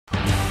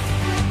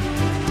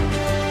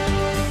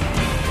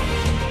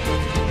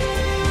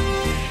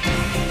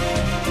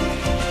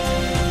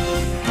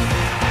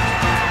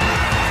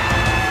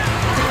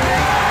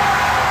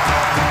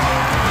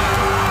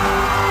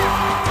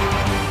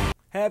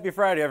Happy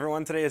Friday,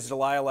 everyone. Today is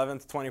July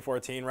 11th,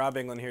 2014. Rob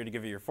Englund here to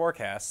give you your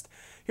forecast.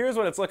 Here's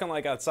what it's looking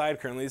like outside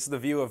currently. This is the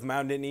view of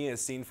Mount Nittany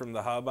as seen from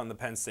the hub on the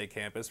Penn State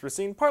campus. We're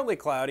seeing partly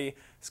cloudy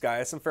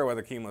skies, some fair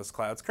weather cumulus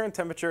clouds. Current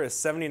temperature is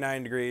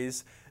 79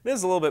 degrees. It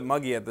is a little bit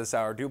muggy at this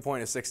hour. Dew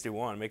point is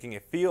 61, making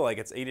it feel like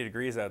it's 80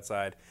 degrees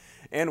outside.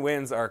 And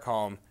winds are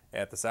calm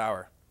at this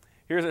hour.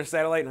 Here's our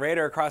satellite and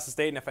radar across the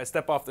state, and if I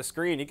step off the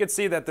screen, you can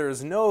see that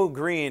there's no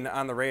green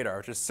on the radar,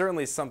 which is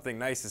certainly something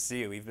nice to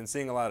see. We've been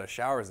seeing a lot of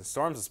showers and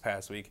storms this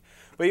past week,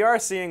 but you are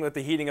seeing with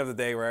the heating of the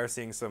day, we are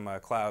seeing some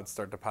clouds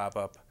start to pop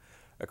up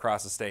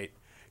across the state.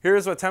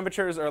 Here's what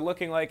temperatures are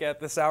looking like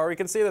at this hour. You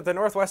can see that the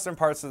northwestern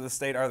parts of the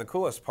state are the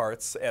coolest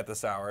parts at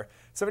this hour.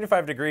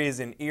 75 degrees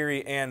in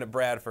Erie and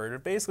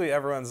Bradford. Basically,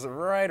 everyone's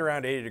right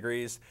around 80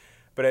 degrees.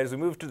 But as we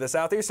move to the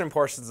southeastern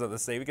portions of the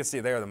state, we can see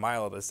there the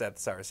mildest at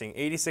this hour. Seeing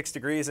 86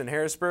 degrees in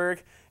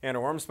Harrisburg and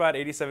a warm spot,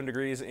 87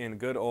 degrees in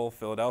good old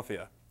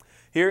Philadelphia.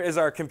 Here is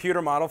our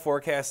computer model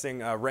forecasting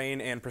rain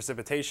and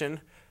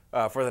precipitation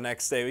for the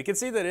next day. We can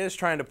see that it is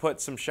trying to put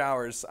some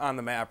showers on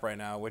the map right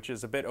now, which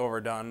is a bit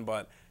overdone,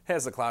 but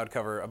has the cloud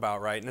cover about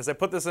right. And as I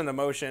put this into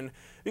motion,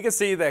 you can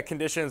see that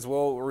conditions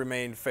will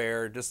remain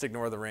fair. Just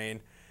ignore the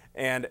rain.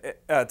 And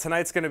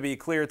tonight's going to be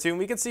clear too. And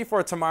we can see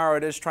for tomorrow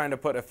it is trying to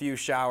put a few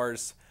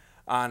showers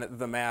on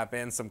the map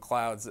and some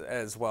clouds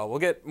as well. We'll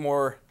get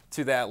more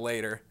to that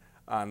later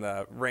on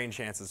the rain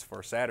chances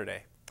for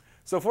Saturday.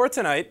 So for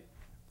tonight,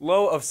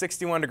 low of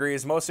 61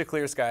 degrees, mostly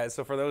clear skies.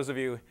 So for those of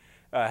you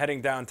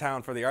heading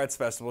downtown for the Arts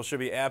Festival,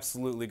 should be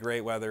absolutely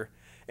great weather.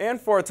 And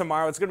for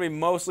tomorrow, it's going to be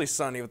mostly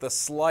sunny with a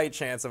slight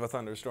chance of a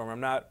thunderstorm. I'm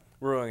not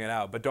ruling it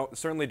out, but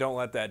certainly don't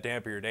let that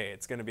dampen your day.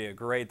 It's going to be a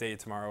great day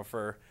tomorrow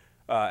for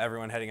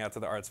everyone heading out to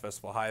the Arts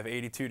Festival. High of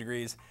 82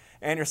 degrees.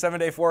 And your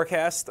 7-day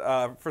forecast.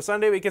 For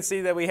Sunday, we can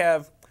see that we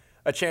have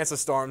a chance of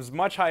storms,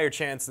 much higher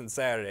chance than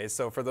Saturday.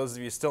 So for those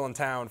of you still in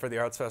town for the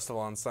Arts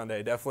Festival on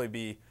Sunday, definitely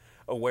be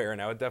aware.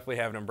 And I would definitely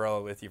have an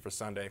umbrella with you for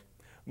Sunday.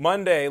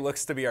 Monday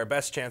looks to be our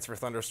best chance for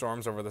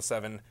thunderstorms over the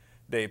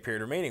 7-day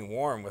period, remaining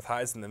warm with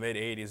highs in the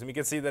mid-80s. And we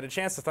can see that a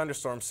chance of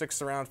thunderstorms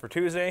sticks around for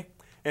Tuesday.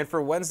 And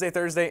for Wednesday,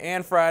 Thursday,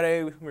 and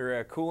Friday,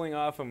 we're cooling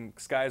off and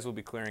skies will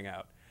be clearing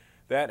out.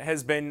 That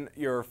has been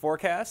your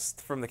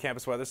forecast from the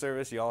Campus Weather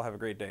Service. You all have a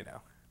great day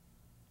now.